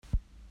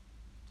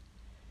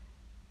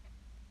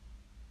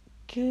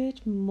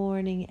Good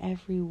morning,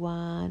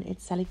 everyone.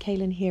 It's Sally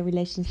Kalen here,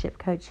 relationship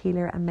coach,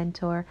 healer, and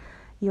mentor.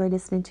 You are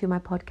listening to my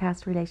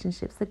podcast,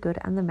 Relationships, the Good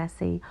and the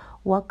Messy.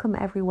 Welcome,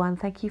 everyone.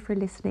 Thank you for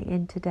listening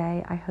in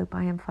today. I hope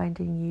I am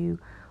finding you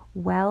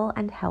well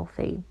and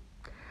healthy.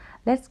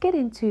 Let's get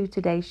into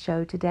today's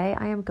show. Today,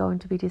 I am going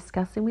to be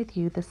discussing with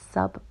you the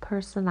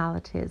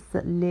sub-personalities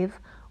that live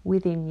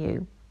within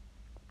you.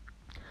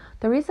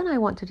 The reason I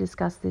want to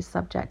discuss this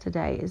subject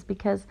today is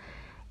because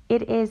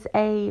it is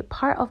a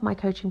part of my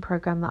coaching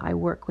program that I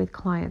work with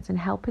clients and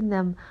helping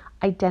them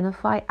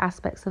identify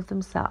aspects of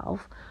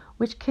themselves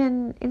which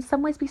can in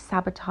some ways be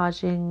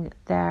sabotaging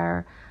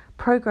their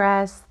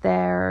progress,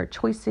 their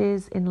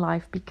choices in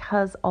life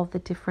because of the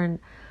different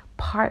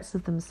parts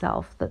of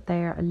themselves that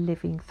they are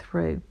living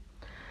through.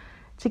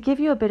 To give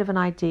you a bit of an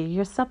idea,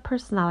 your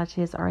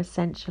sub-personalities are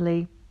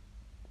essentially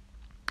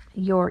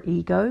your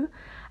ego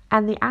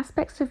and the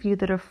aspects of you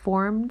that are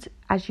formed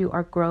as you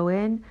are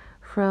growing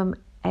from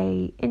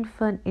an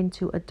infant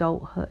into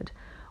adulthood,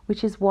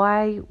 which is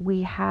why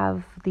we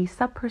have these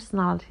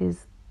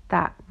sub-personalities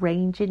that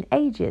range in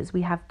ages.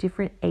 We have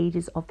different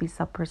ages of these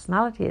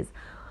sub-personalities,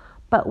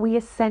 but we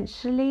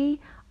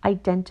essentially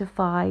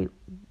identify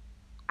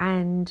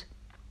and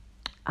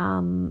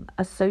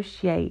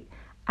associate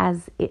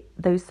as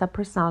those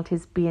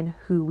sub-personalities being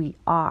who we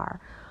are,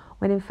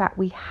 when in fact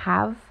we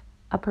have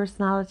a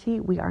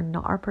personality. We are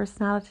not our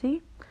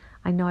personality.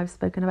 I know I've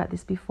spoken about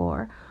this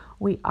before.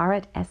 We are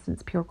at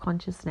essence pure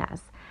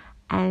consciousness,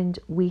 and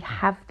we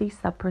have these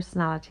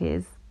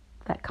sub-personalities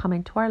that come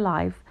into our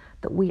life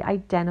that we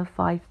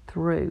identify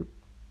through.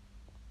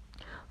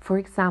 For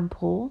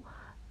example,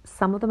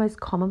 some of the most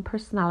common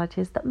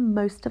personalities that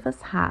most of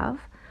us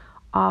have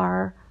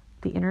are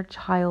the inner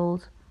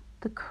child,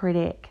 the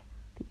critic,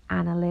 the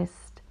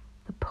analyst,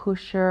 the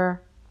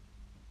pusher,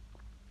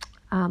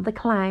 the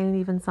clown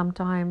even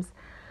sometimes,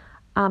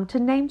 to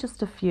name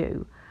just a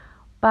few.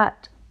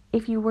 But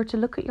if you were to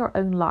look at your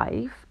own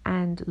life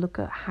and look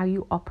at how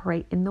you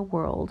operate in the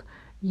world,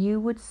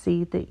 you would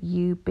see that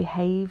you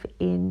behave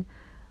in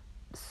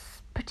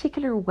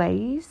particular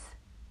ways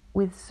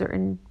with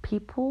certain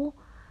people.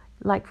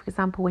 Like, for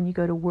example, when you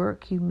go to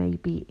work, you may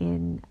be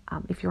in,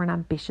 if you're an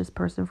ambitious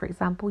person, for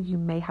example, you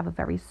may have a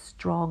very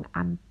strong,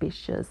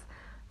 ambitious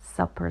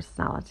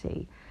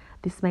sub-personality.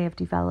 This may have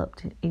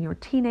developed in your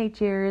teenage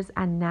years,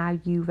 and now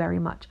you very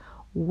much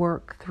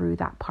work through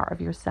that part of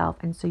yourself,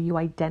 and so you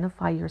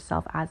identify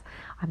yourself as,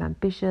 I'm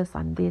ambitious,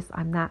 I'm this,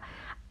 I'm that,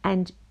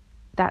 and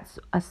that's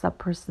a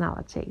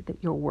sub-personality that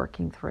you're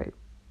working through.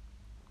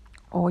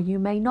 Or you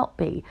may not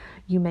be.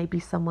 You may be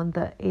someone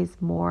that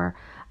is more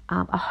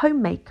a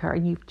homemaker,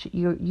 and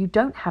you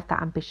don't have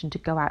that ambition to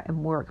go out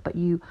and work, but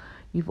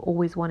you've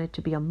always wanted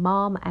to be a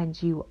mom, and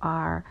you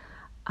are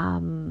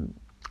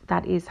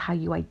that is how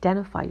you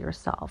identify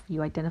yourself.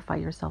 You identify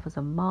yourself as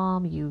a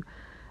mom.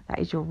 That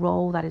is your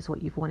role. That is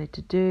what you've wanted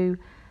to do.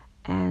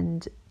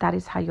 And that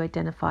is how you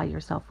identify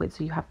yourself with.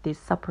 So you have this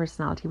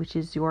sub-personality, which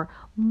is your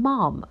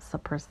mom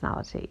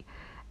sub-personality.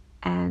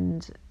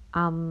 And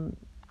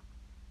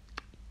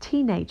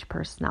teenage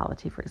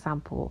personality, for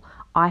example.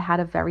 I had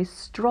a very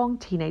strong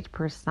teenage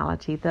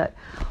personality that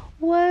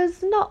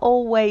was not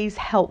always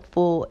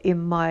helpful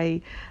in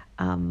my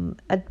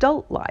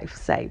adult life,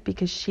 say,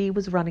 because she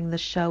was running the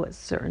show at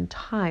certain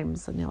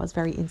times. And I was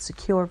very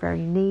insecure,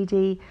 very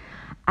needy,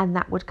 and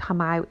that would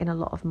come out in a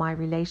lot of my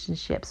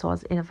relationships. So I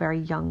was in a very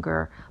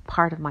younger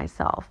part of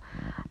myself.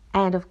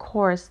 And of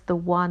course, the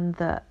one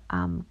that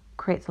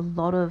creates a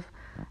lot of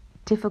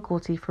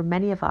difficulty for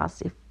many of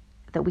us,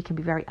 that we can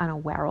be very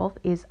unaware of,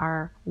 is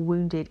our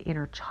wounded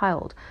inner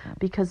child,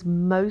 because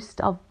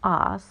most of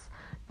us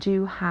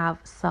do have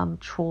some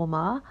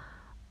trauma,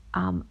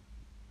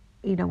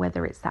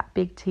 whether it's that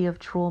big T of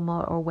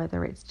trauma, or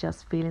whether it's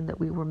just feeling that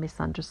we were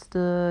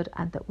misunderstood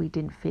and that we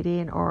didn't fit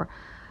in, or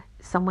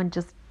someone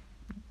just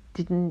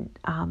didn't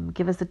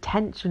give us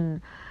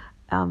attention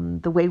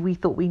the way we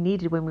thought we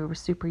needed when we were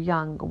super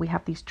young. We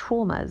have these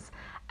traumas,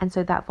 and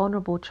so that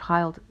vulnerable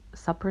child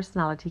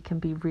sub-personality can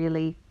be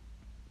really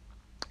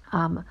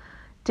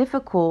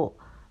difficult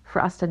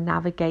for us to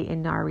navigate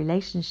in our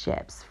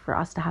relationships, for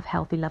us to have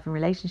healthy, loving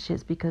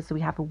relationships, because we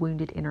have a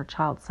wounded inner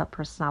child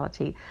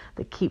sub-personality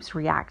that keeps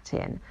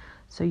reacting.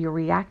 So you're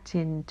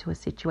reacting to a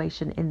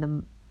situation in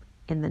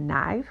the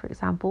now, for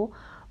example,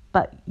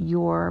 but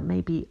your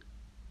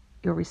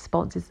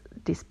response is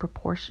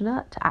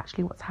disproportionate to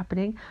actually what's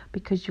happening,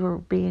 because you're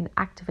being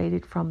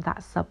activated from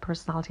that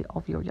sub-personality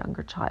of your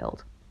younger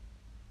child.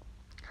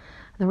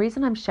 And the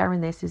reason I'm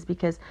sharing this is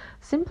because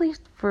simply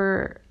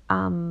for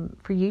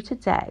you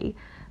today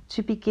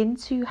to begin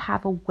to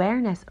have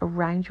awareness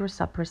around your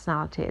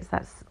sub-personalities.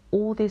 That's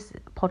all this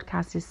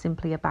podcast is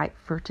simply about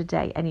for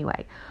today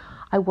anyway.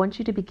 I want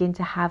you to begin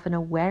to have an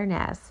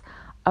awareness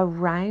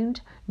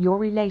around your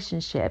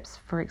relationships,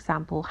 for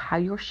example, how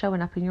you're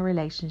showing up in your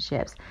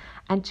relationships,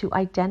 and to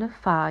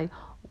identify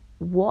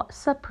what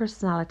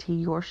sub-personality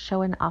you're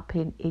showing up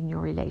in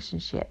your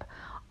relationship.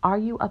 Are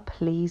you a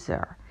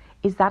pleaser?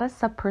 Is that a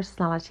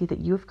subpersonality that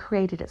you have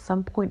created at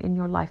some point in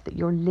your life that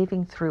you're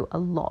living through a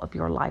lot of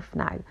your life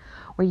now,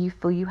 where you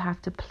feel you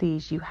have to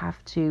please, you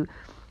have to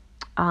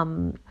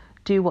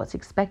do what's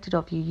expected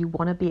of you, you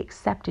want to be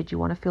accepted, you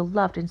want to feel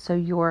loved, and so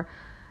you're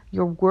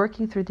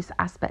working through this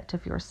aspect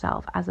of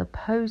yourself as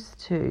opposed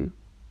to,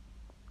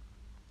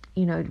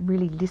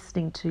 really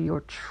listening to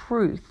your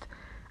truth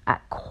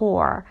at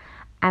core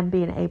and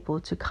being able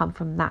to come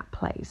from that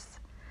place.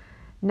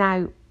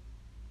 Now,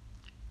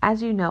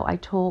 as you know, I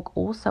talk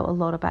also a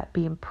lot about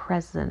being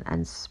present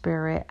and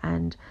spirit,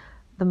 and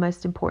the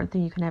most important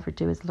thing you can ever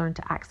do is learn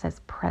to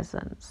access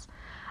presence.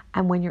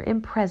 And when you're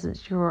in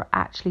presence, you're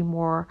actually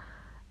more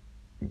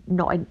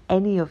not in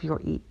any of your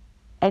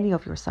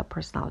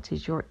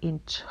subpersonalities. You're in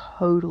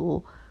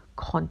total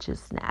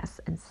consciousness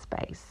and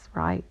space,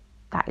 right?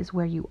 That is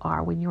where you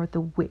are when you're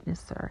the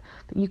witnesser,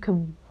 that you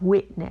can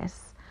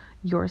witness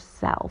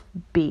yourself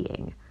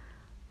being,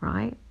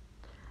 right?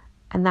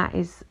 And that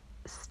is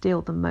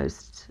still the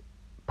most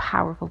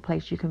powerful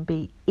place you can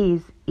be,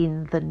 is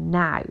in the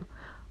now.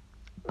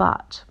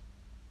 But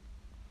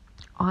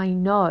I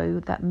know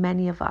that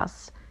many of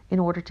us, in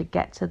order to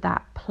get to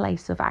that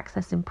place of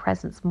accessing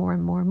presence more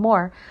and more and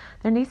more,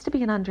 there needs to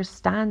be an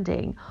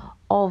understanding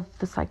of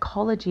the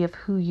psychology of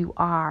who you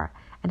are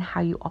and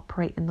how you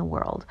operate in the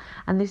world.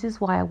 And this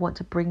is why I want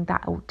to bring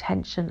that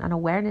attention and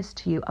awareness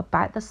to you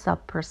about the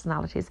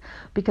subpersonalities,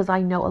 because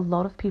I know a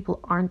lot of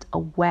people aren't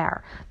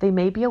aware. They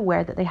may be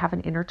aware that they have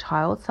an inner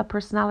child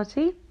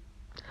subpersonality,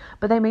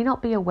 but they may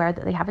not be aware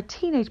that they have a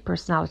teenage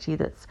personality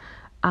that's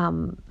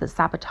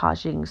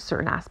sabotaging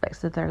certain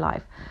aspects of their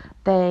life.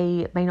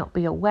 They may not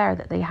be aware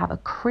that they have a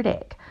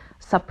critic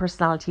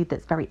subpersonality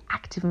that's very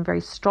active and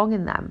very strong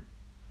in them.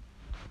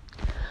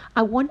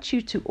 I want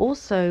you to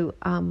also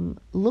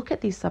look at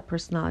these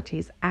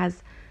subpersonalities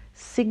as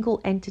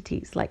single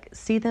entities, like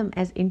see them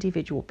as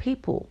individual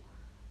people,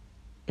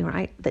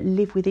 right, that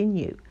live within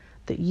you,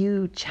 that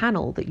you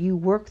channel, that you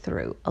work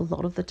through a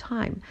lot of the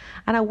time.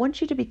 And I want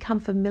you to become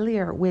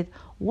familiar with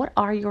what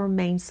are your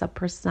main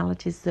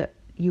subpersonalities that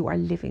you are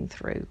living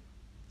through.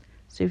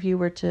 So if you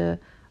were to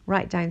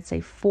write down, say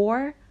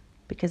 4,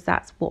 because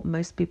that's what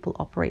most people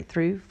operate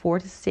through, 4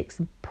 to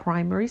 6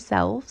 primary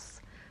selves,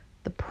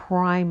 the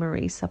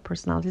primary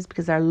subpersonalities,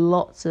 because there are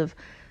lots of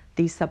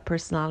these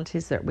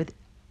subpersonalities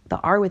that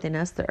are within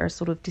us that are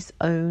sort of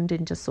disowned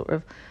and just sort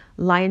of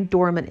lying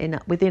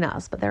dormant within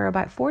us. But there are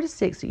about 4 to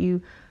 6 that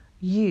you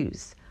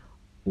use.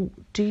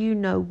 Do you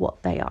know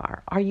what they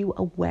are? Are you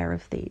aware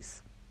of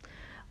these?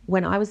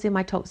 When I was in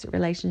my toxic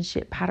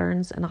relationship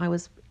patterns and I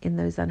was in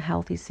those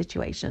unhealthy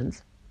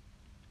situations,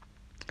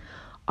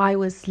 I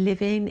was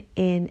living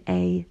in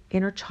a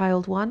inner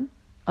child one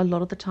a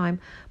lot of the time,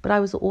 but I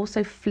was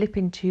also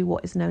flipping to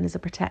what is known as a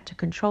protector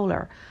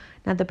controller.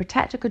 Now, the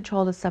protector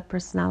controller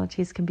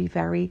subpersonalities can be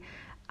very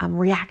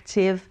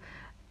reactive,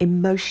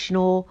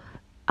 emotional,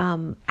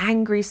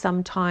 angry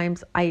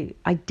sometimes. I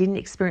didn't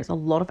experience a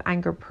lot of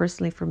anger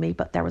personally for me,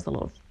 but there was a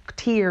lot of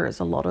tears,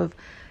 a lot of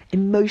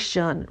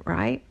emotion,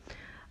 right?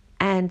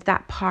 And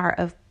that part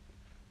of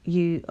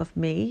you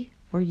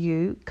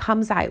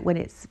comes out when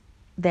it's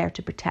there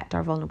to protect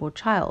our vulnerable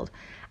child.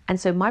 And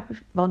so my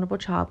vulnerable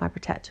child, my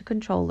protector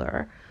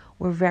controller,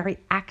 were very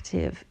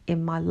active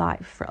in my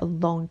life for a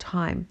long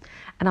time.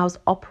 And I was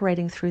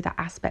operating through that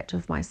aspect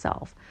of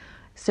myself.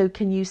 So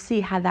can you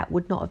see how that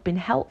would not have been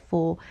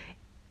helpful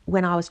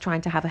when I was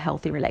trying to have a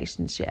healthy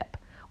relationship?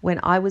 When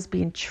I was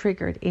being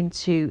triggered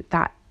into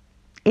that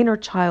inner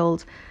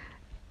child,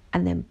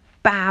 and then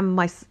bam,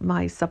 my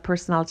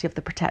subpersonality of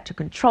the protector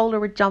controller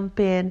would jump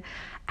in,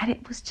 and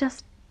it was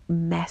just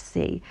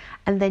messy.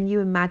 And then you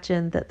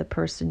imagine that the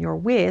person you're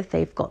with,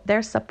 they've got their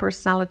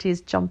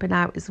subpersonalities jumping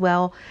out as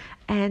well,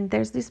 and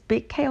there's this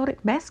big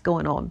chaotic mess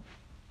going on.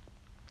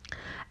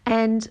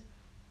 And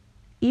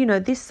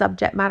this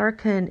subject matter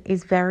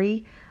is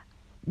very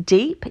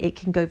deep. It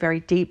can go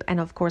very deep, and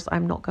of course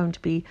I'm not going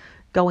to be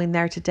going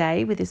there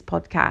today with this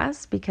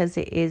podcast, because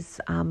it is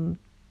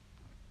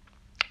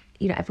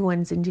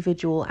everyone's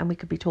individual, and we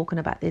could be talking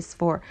about this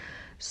for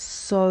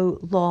so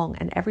long,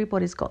 and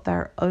everybody's got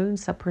their own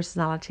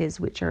subpersonalities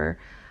which are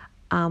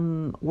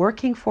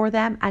working for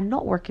them and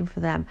not working for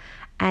them.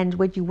 And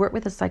when you work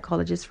with a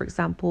psychologist, for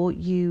example,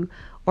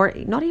 or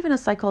not even a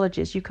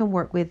psychologist, you can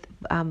work with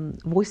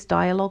voice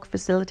dialogue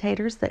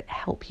facilitators that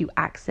help you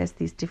access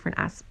these different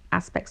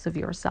aspects of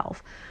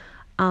yourself,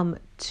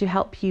 to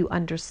help you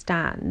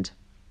understand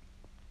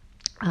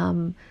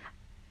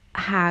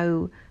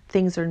how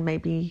things are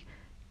maybe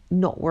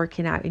not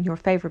working out in your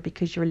favor,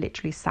 because you're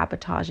literally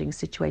sabotaging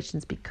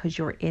situations because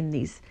you're in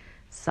these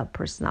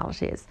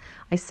subpersonalities.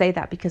 I say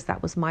that because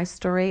that was my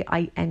story.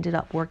 I ended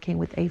up working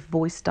with a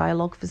voice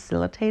dialogue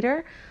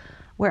facilitator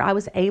where I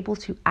was able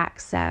to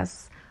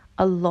access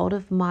a lot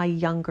of my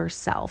younger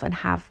self and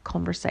have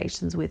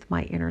conversations with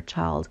my inner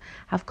child,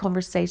 have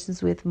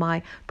conversations with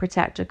my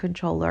protector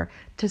controller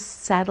to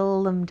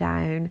settle them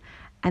down.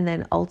 And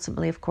then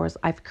ultimately, of course,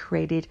 I've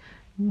created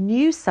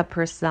new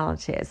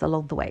subpersonalities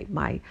along the way,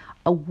 my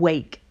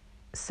awake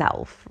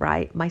self,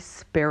 right? My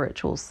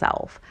spiritual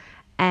self.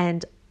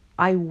 And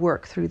I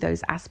work through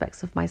those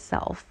aspects of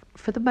myself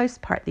for the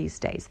most part these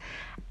days.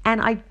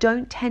 And I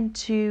don't tend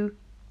to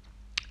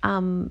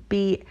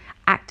be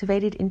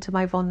activated into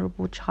my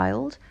vulnerable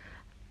child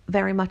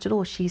very much at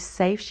all. She's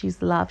safe,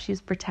 she's loved, she's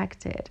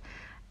protected.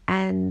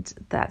 And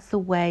that's the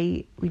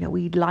way,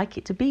 we'd like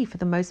it to be for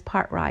the most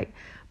part, right?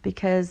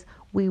 Because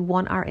we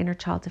want our inner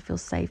child to feel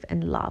safe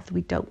and loved.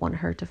 We don't want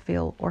her to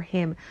feel, or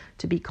him,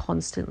 to be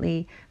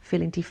constantly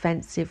feeling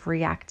defensive,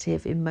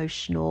 reactive,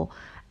 emotional,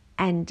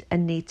 and a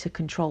need to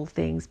control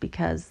things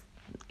because,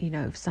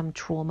 of some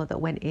trauma that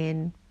went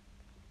in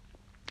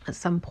at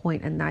some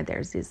point. And now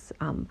there's this,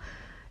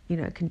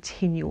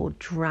 continual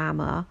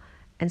drama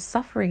and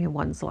suffering in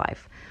one's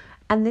life.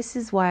 And this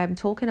is why I'm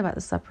talking about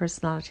the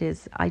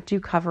subpersonalities. I do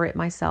cover it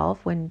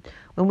myself. When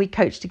we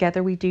coach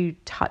together, we do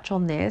touch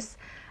on this.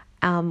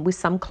 With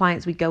some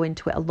clients, we go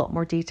into it a lot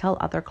more detail.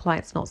 Other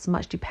clients, not so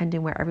much,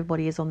 depending where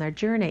everybody is on their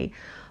journey.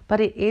 But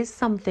it is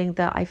something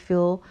that I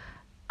feel,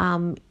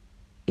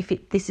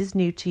 this is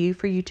new to you,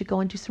 for you to go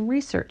and do some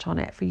research on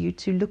it, for you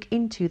to look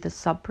into the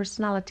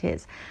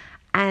subpersonalities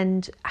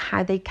and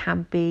how they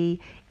can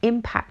be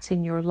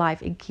impacting your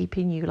life and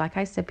keeping you, like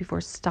I said before,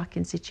 stuck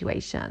in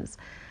situations.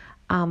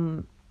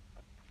 And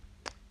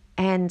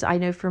I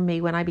know for me,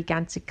 when I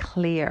began to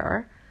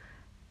clear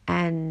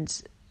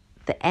and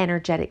the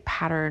energetic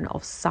pattern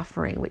of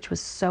suffering, which was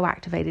so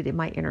activated in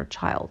my inner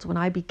child, when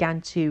I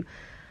began to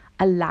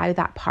allow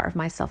that part of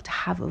myself to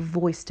have a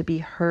voice, to be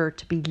heard,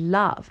 to be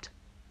loved,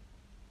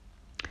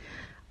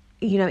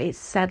 it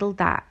settled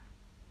that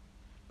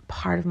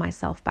part of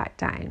myself back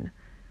down.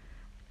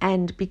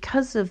 And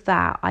because of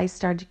that, I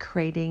started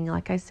creating,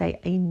 like I say,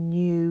 a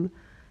new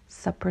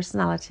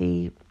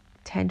subpersonality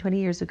 10, 20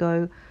 years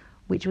ago,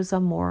 which was a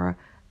more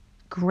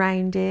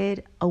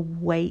grounded,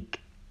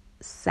 awake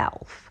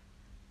self,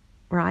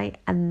 right?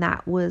 And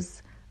that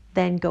was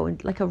then going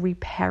like a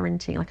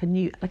reparenting,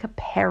 like a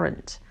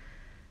parent,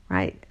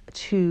 right,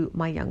 to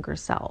my younger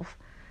self.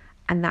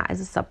 And that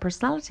is a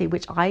subpersonality,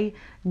 which I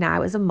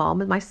now, as a mom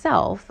and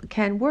myself,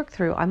 can work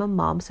through. I'm a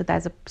mom, so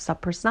there's a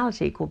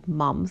subpersonality called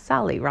Mom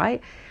Sally,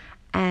 right?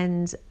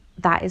 And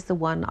that is the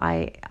one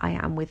I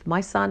am with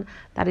my son.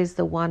 That is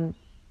the one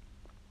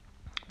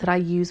that I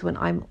use when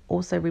I'm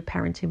also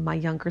reparenting my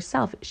younger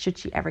self, should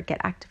she ever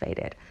get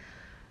activated.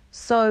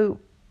 So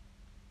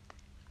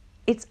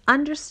it's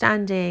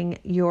understanding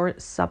your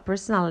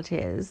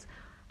subpersonalities.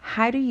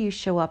 How do you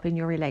show up in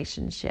your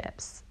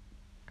relationships?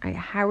 Right?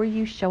 How are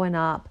you showing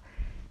up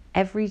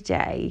every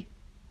day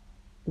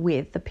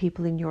with the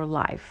people in your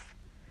life?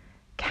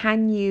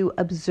 Can you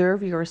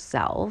observe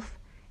yourself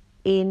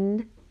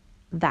in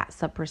that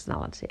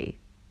subpersonality?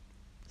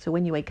 So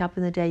when you wake up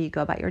in the day, you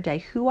go about your day,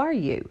 who are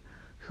you?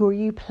 Who are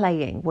you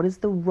playing? What is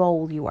the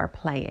role you are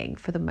playing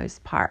for the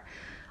most part?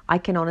 I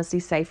can honestly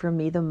say for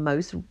me, the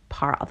most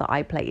part that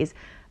I play is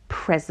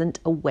present,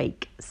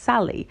 awake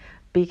Sally,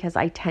 because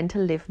I tend to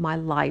live my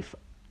life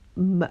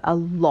a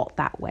lot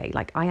that way.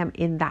 Like I am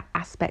in that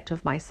aspect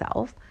of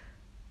myself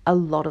a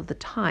lot of the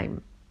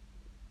time,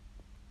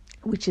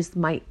 which is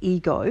my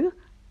ego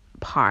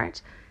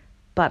part,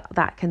 but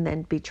that can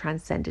then be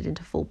transcended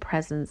into full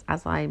presence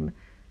as I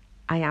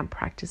am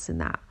practicing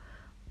that.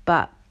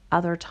 But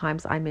other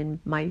times I'm in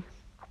my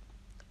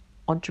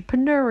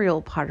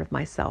entrepreneurial part of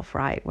myself,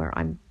 right, where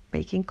I'm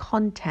making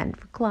content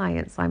for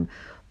clients. I'm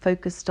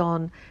focused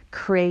on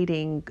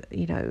creating,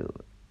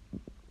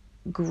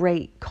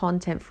 great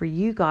content for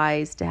you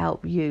guys to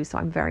help you. So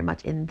I'm very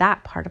much in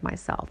that part of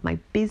myself, my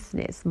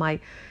business, my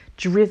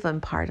driven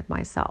part of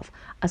myself,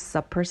 a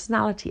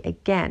subpersonality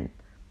again,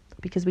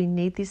 because we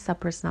need these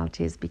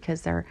subpersonalities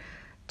because they're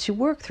to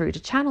work through, to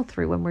channel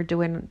through when we're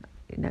doing,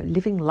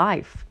 living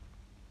life.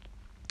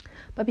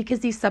 But because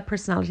these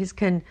subpersonalities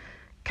can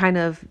kind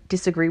of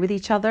disagree with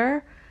each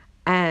other,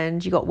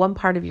 and you got one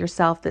part of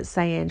yourself that's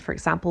saying, for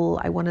example,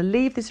 I want to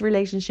leave this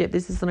relationship.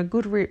 This isn't a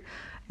good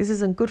this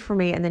isn't good for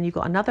me. And then you've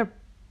got another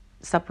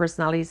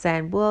subpersonality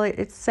saying, well,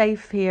 it's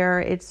safe here.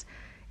 It's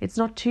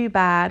not too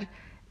bad.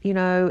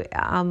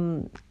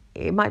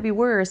 It might be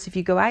worse if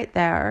you go out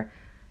there.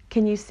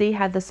 Can you see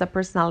how the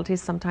subpersonalities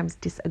sometimes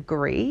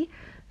disagree?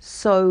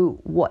 So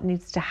what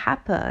needs to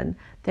happen?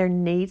 There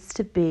needs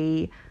to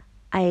be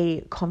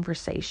a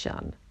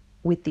conversation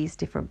with these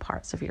different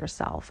parts of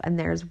yourself. And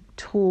there's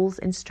tools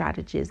and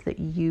strategies that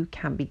you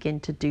can begin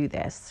to do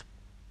this.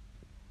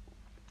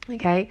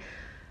 Okay?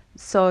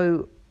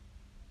 So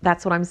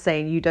that's what I'm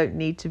saying. You don't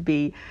need to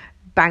be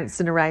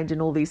bouncing around in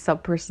all these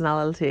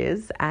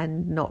subpersonalities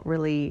and not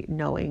really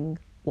knowing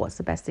what's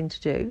the best thing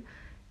to do.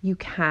 You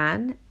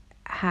can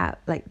have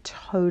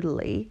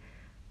totally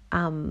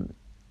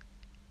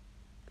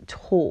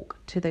talk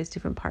to those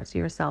different parts of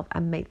yourself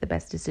and make the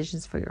best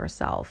decisions for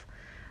yourself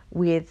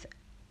with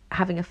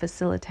having a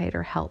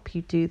facilitator help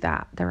you do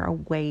that. There are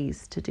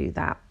ways to do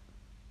that.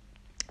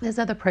 There's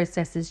other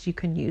processes you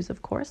can use,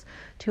 of course,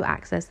 to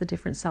access the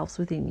different selves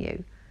within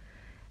you.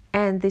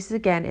 And this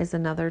again is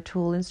another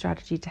tool and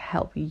strategy to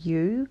help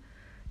you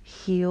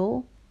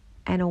heal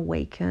and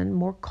awaken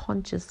more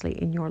consciously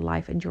in your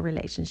life and your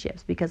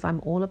relationships, because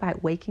I'm all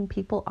about waking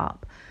people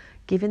up,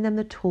 giving them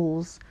the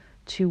tools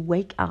to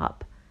wake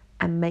up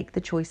and make the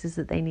choices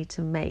that they need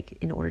to make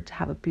in order to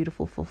have a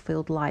beautiful,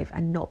 fulfilled life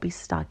and not be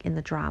stuck in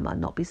the drama,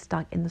 not be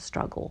stuck in the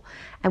struggle.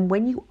 And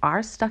when you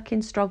are stuck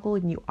in struggle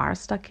and you are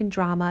stuck in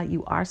drama,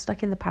 you are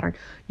stuck in the pattern,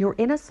 you're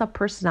in a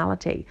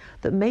subpersonality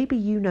that maybe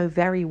you know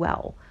very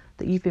well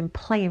that you've been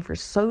playing for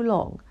so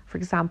long. For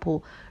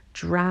example,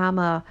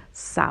 drama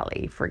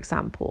Sally, for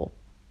example,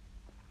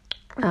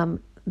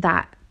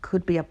 that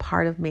could be a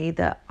part of me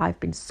that I've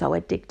been so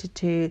addicted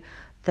to,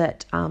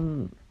 that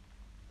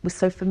was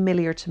so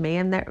familiar to me.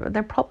 And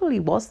there probably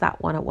was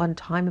that one at one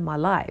time in my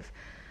life.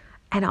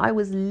 And I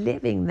was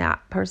living that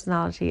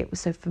personality. It was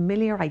so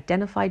familiar,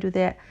 identified with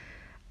it.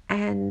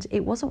 And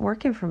it wasn't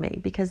working for me,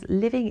 because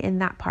living in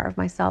that part of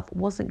myself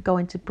wasn't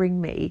going to bring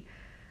me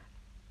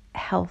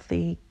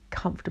healthy,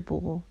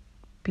 comfortable,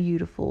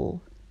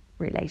 beautiful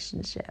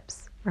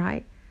relationships,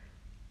 right?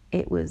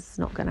 It was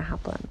not going to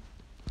happen.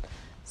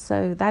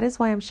 So that is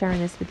why I'm sharing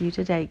this with you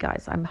today,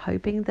 guys. I'm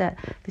hoping that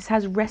this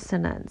has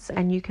resonance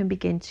and you can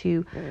begin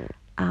to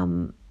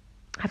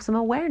have some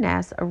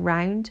awareness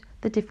around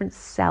the different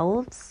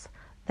selves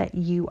that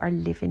you are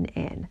living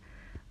in.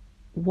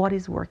 What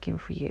is working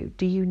for you?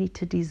 Do you need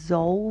to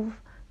dissolve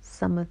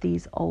some of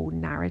these old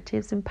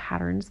narratives and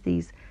patterns,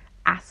 these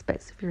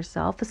aspects of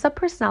yourself? The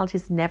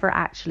subpersonalities never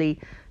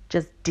actually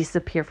just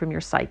disappear from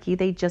your psyche.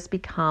 They just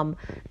become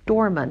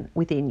dormant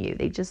within you.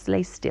 They just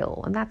lay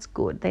still, and that's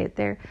good.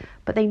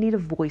 But they need a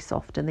voice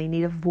often. They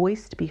need a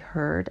voice to be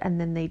heard,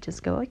 and then they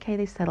just go, okay,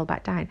 they settle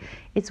back down.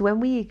 It's when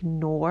we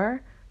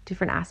ignore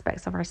different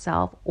aspects of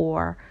ourselves,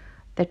 or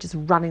they're just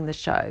running the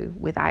show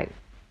without,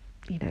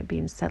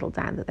 being settled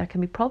down, that there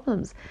can be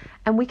problems.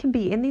 And we can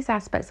be in these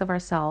aspects of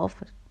ourselves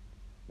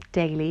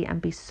daily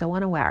and be so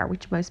unaware,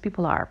 which most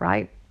people are,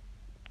 right?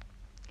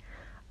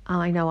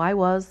 I know I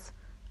was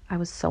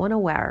so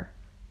unaware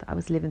that I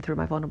was living through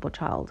my vulnerable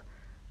child.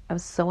 I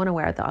was so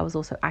unaware that I was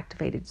also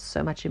activated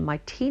so much in my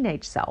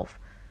teenage self,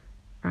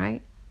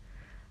 right?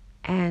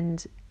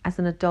 And as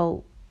an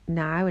adult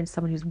now, and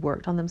someone who's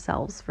worked on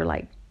themselves for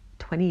like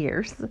 20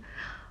 years,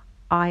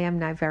 I am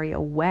now very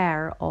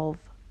aware of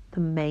the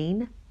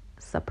main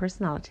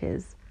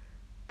subpersonalities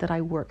that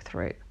I work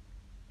through.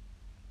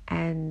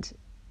 And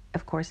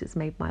of course, it's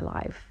made my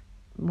life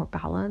more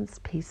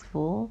balanced,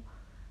 peaceful,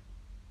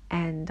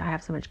 and I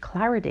have so much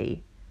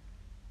clarity,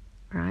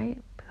 right?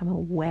 I'm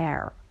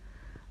aware.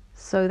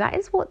 So that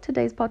is what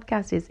today's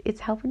podcast is. It's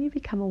helping you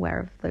become aware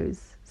of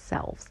those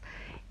selves.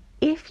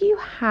 If you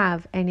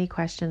have any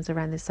questions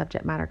around this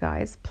subject matter,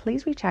 guys,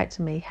 please reach out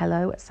to me,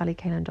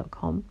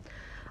 hello@sallycalen.com.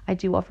 I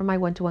do offer my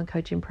one-to-one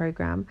coaching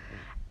program,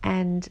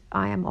 and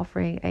I am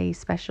offering a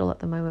special at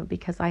the moment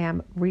because I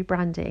am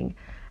rebranding,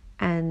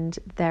 and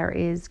there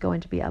is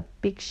going to be a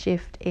big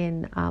shift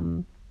in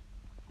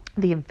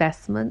the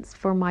investments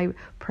for my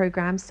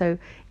program. So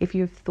if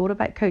you've thought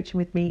about coaching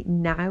with me,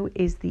 now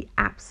is the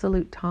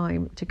absolute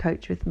time to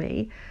coach with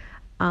me,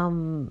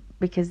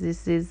 because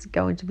this is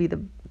going to be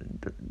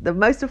the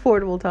most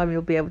affordable time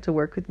you'll be able to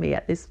work with me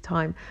at this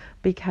time,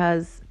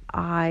 because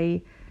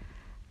I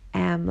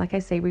am, like I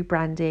say,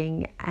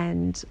 rebranding,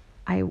 and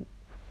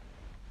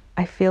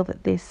I feel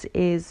that this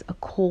is a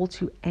call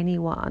to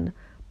anyone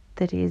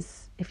that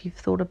is, if you've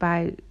thought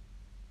about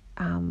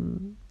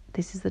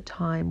this is the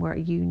time where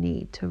you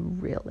need to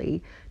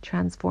really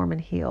transform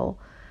and heal,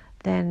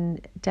 then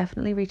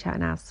definitely reach out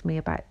and ask me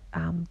about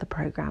the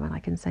program, and I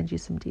can send you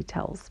some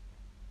details.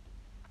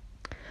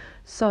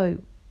 So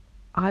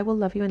I will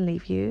love you and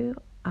leave you.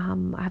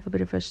 I have a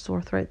bit of a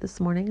sore throat this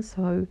morning,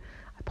 so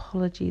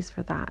apologies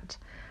for that.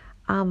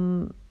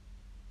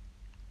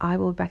 I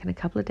will be back in a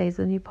couple of days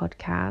with a new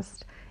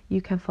podcast.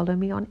 You can follow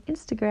me on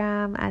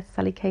Instagram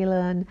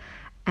 @SallyCalen.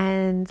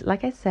 And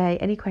like I say,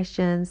 any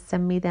questions,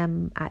 send me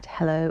them at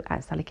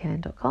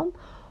hello@sallycalen.com,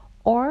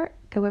 or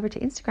go over to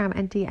Instagram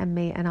and DM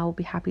me, and I will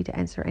be happy to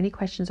answer any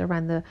questions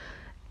around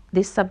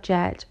this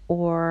subject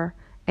or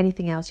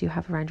anything else you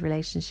have around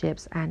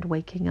relationships and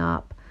waking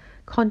up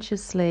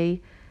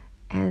consciously.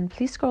 And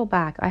please scroll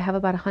back. I have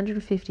about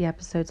 150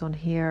 episodes on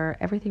here,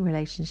 everything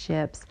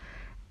relationships.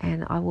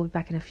 And I will be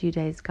back in a few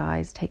days,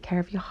 guys. Take care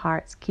of your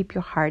hearts. Keep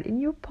your heart in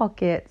your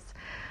pockets.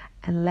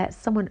 And let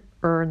someone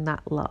earn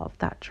that love,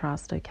 that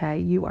trust, okay?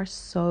 You are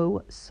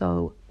so,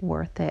 so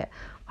worth it.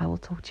 I will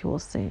talk to you all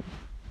soon.